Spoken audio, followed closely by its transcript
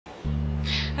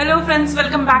Hello friends,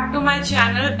 welcome back to my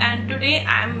channel, and today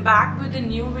I am back with a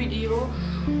new video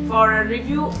for a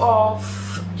review of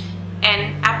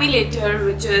an epilator,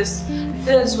 which is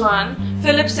this one,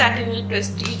 Philips Satinelle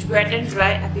Prestige Wet and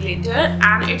Dry Epilator,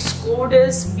 and its code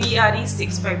is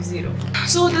BRE650.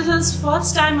 So this is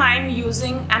first time I am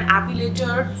using an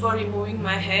epilator for removing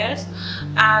my hairs,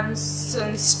 and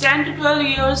since 10 to 12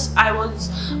 years I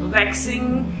was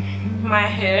waxing my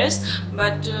hairs,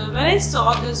 but when I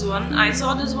saw this one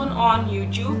on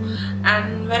YouTube,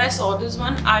 and when I saw this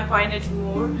one I find it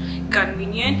more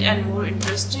convenient and more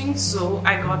interesting, so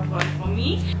I got one for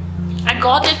me. I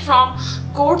got it from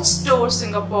Court Store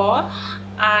Singapore,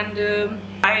 and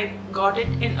I got it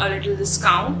in a little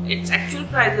discount. Its actual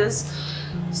price is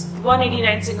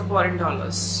 189 Singaporean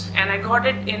dollars, and I got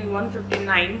it in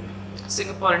 159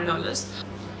 Singaporean dollars.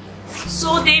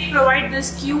 So they provide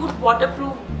this cute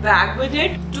waterproof bag with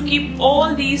it to keep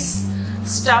all these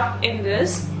stuff in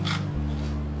this.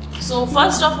 So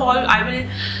first of all, I will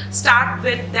start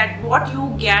with that what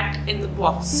you get in the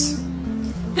box.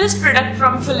 This product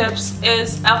from Philips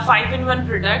is a 5-in-1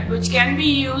 product which can be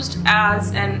used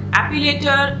as an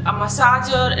epilator, a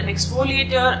massager, an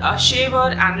exfoliator, a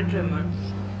shaver and a trimmer.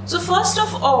 So first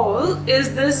of all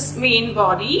is this main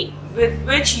body, with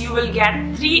which you will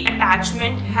get 3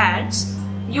 attachment heads.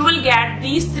 You will get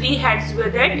these 3 heads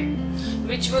with it,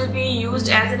 which will be used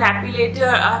as an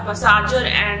epilator, a massager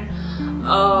and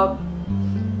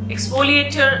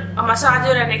exfoliator, a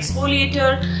massager and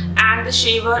exfoliator, and the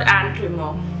shaver and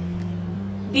trimmer.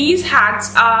 These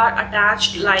heads are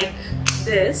attached like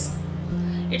this.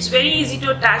 It's very easy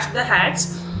to attach the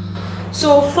heads.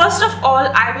 So first of all,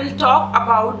 I will talk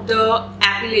about the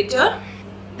epilator.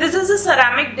 This is a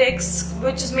ceramic disc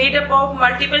which is made up of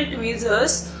multiple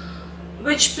tweezers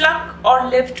which pluck or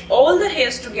lift all the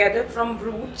hairs together from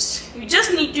roots. You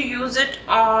just need to use it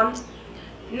on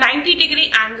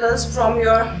 90-degree angles from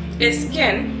your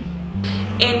skin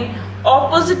in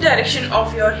opposite direction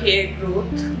of your hair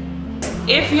growth.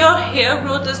 If your hair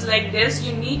growth is like this,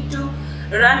 you need to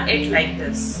run it like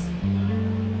this.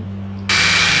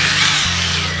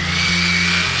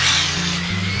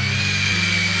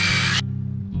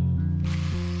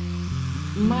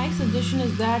 My suggestion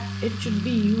is that it should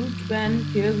be used when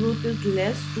hair growth is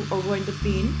less to avoid the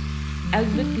pain, as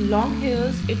with long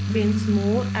hairs it pains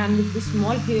more and with the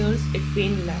small hairs it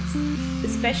pains less.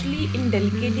 Especially in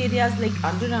delicate areas like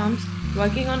underarms,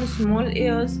 working on small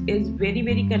hairs is very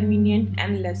convenient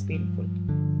and less painful.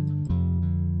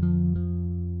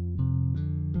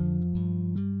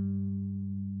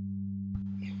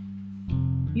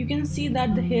 You can see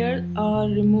that the hair are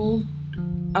removed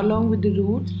along with the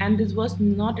roots, and this was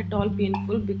not at all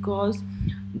painful because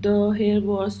the hair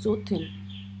was so thin.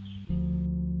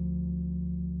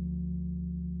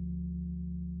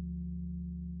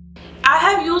 I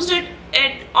have used it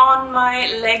on my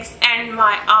legs and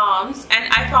my arms, and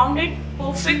I found it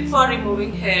perfect for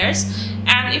removing hairs.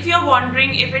 And if you're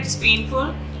wondering if it's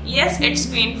painful, yes, it's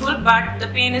painful, but the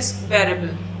pain is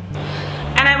bearable.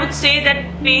 And I would say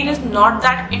that pain is not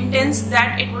that intense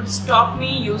that it would stop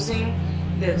me using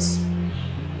this.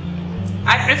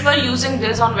 I prefer using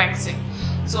this on waxing,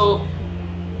 so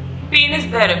pain is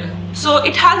bearable. So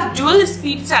it has dual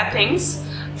speed settings.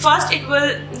 First it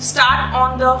will start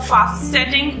on the fast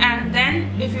setting, and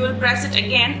then if you will press it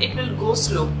again, it will go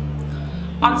slow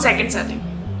on second setting.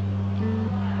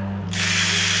 You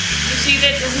see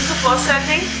that this is the first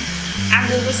setting and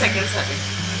this is the second setting.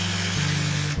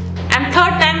 And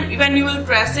third time when you will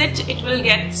press it, it will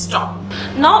get stopped.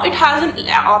 Now it has an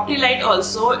Opti-light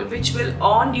also, which will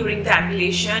on during the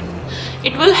epilation.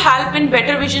 It will help in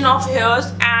better vision of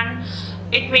hairs, and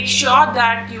it makes sure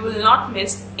that you will not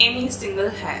miss any single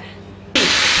hair.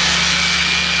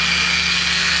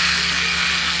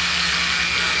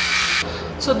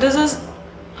 So this is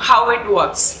how it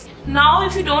works. Now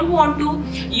if you don't want to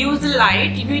use the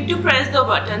light, you need to press the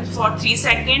button for 3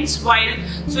 seconds while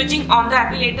switching on the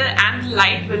epilator, and the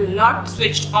light will not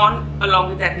switch on along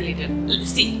with the epilator. Let's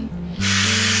see.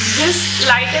 This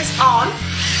light is on,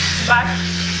 but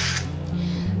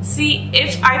see,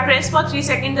 if I press for 3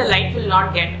 seconds, the light will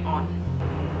not get on.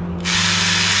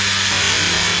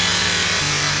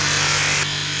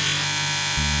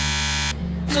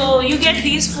 So you get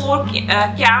these 4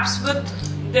 caps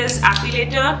with this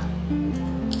epilator.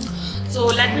 So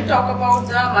let me talk about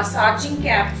the massaging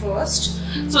cap first.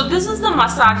 So this is the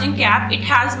massaging cap. It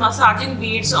has massaging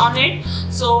beads on it,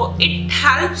 so it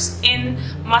helps in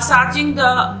massaging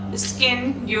the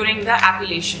skin during the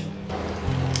epilation.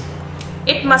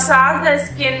 It massages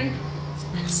the skin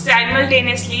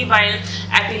simultaneously while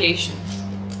epilation.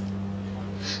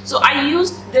 So I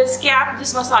used this cap,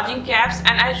 this massaging caps,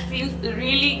 and I feel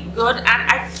really good, and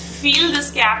I feel this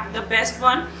cap the best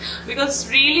one because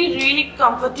it's really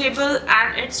comfortable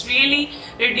and it's really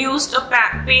reduced a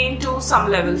pain to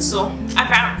some level. So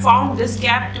I found this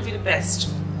cap to be the best.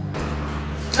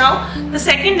 Now the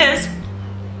second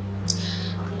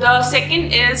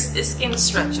is skin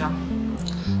stretcher.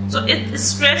 So it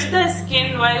stretches the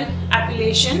skin while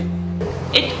appellation.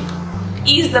 It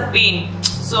eases the pain.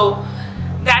 So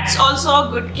that's also a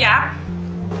good cap.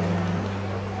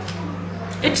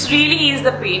 It's really eases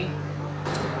the pain.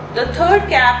 The third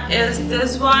cap is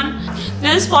this one.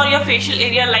 This is for your facial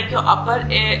area, like your upper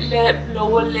lip,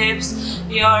 lower lips,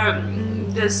 your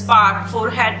this part,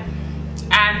 forehead,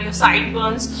 and your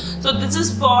sideburns. So this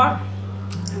is for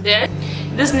this.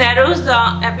 This narrows the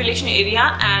appellation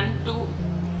area and to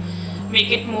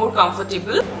make it more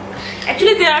comfortable.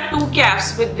 Actually, there are two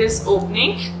caps with this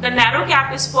opening. The narrow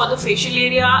cap is for the facial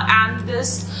area, and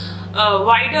this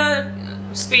wider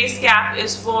space cap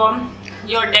is for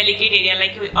your delicate area,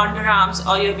 like your underarms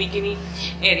or your bikini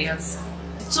areas.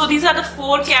 So these are the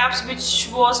 4 caps which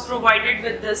was provided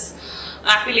with this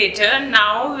appellator.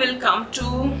 Now we'll come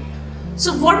to,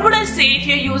 so what would I say if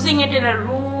you're using it in a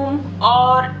room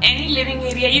or any living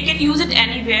area? You can use it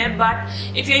anywhere, but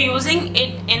if you're using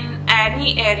it in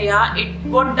any area,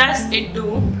 what does it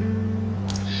do?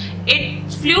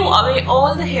 It flew away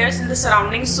all the hairs in the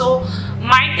surroundings. So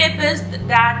my tip is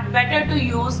that better to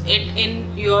use it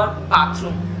in your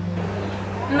bathroom.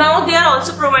 Now they are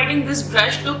also providing this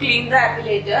brush to clean the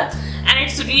appellator, and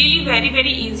it's really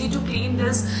very easy to clean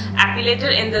this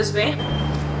appellator in this way.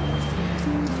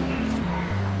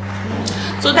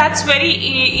 So that's very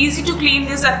easy to clean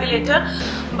this appellator.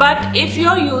 But if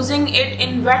you're using it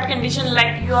in wet condition,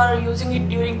 like you are using it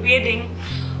during bathing,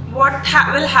 what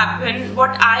will happen, what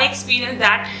I experienced,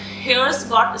 that hairs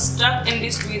got stuck in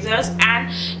these tweezers,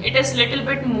 and it is little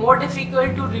bit more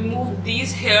difficult to remove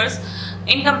these hairs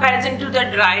in comparison to the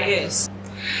dry hairs.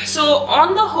 So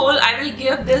on the whole, I will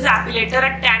give this appellator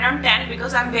a 10 on 10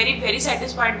 because I'm very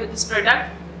satisfied with this product,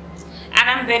 and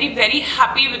I'm very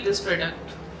happy with this product.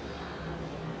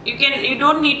 You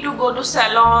don't need to go to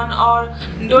salon, or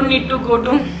don't need to go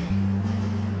to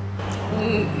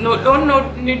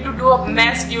don't need to do a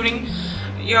mess during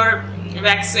your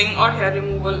waxing or hair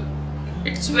removal.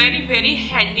 It's very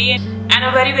handy and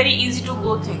a very easy to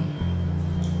go thing.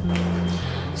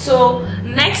 So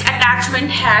next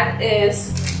attachment head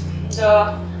is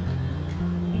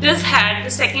this head,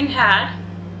 the second head.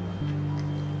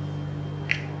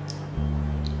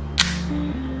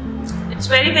 It's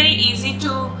very easy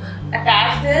to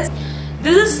attach this.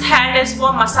 This head is for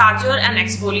massager and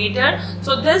exfoliator.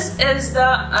 So this is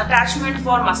the attachment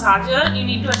for massager. You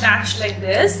need to attach like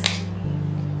this,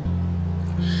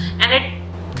 and it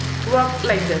works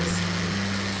like this.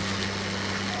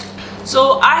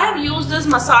 So I have used this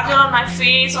massager on my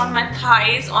face, on my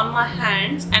thighs, on my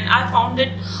hands, and I found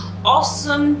it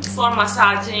awesome for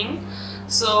massaging.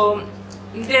 So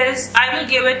I will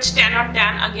give it 10 on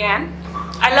 10 again.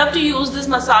 I love to use this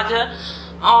massager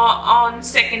on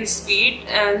second speed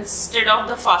instead of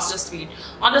the faster speed,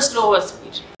 on the slower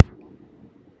speed.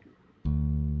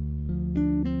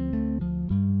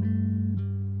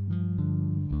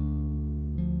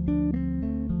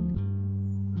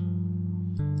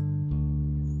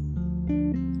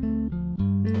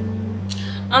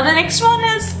 Now the next one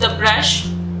is the brush.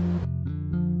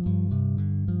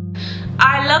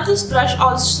 I love this brush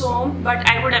also, but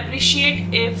I would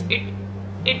appreciate if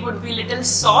it would be little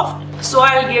soft. So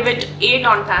I'll give it 8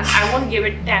 on 10. I won't give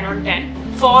it 10 on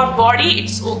 10. For body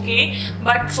it's okay,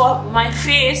 but for my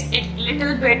face it's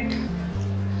little bit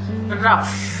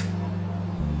rough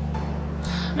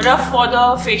for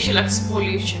the facial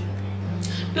exfoliation.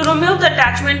 To remove the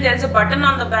attachment, there's a button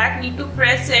on the back. Need to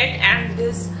press it, and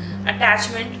this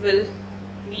attachment will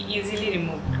be easily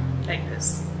removed like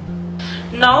this.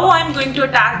 Now I'm going to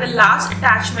attach the last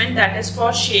attachment, that is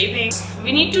for shaving.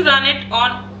 We need to run it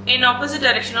in opposite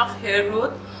direction of hair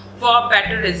growth for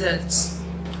better results.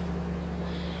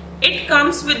 It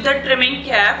comes with the trimming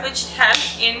cap, which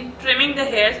helps in trimming the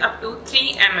hairs up to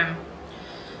 3 mm.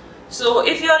 So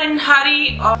if you're in a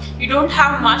hurry or you don't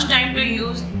have much time to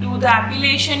do the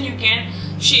appellation, you can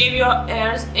shave your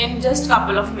hairs in just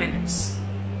couple of minutes.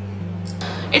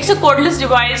 It's a cordless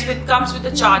device which comes with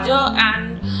a charger,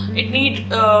 and it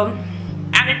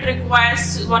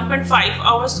requires 1.5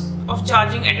 hours of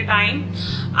charging at a time,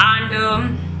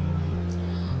 and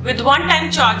with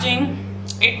one-time charging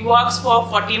it works for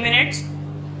 40 minutes.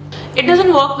 It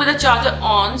doesn't work with the charger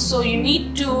on, so you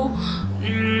need to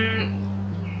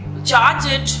charge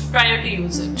it prior to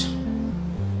use it.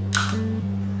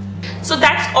 So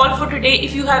that's all for today.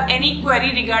 If you have any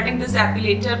query regarding this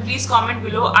epilator, please comment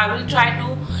below. I will try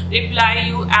to reply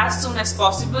you as soon as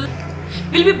possible.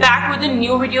 We'll be back with a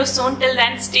new video soon. Till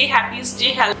then, stay happy,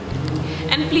 stay healthy,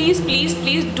 and please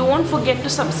don't forget to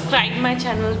subscribe my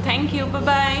channel. Thank you. Bye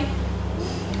bye.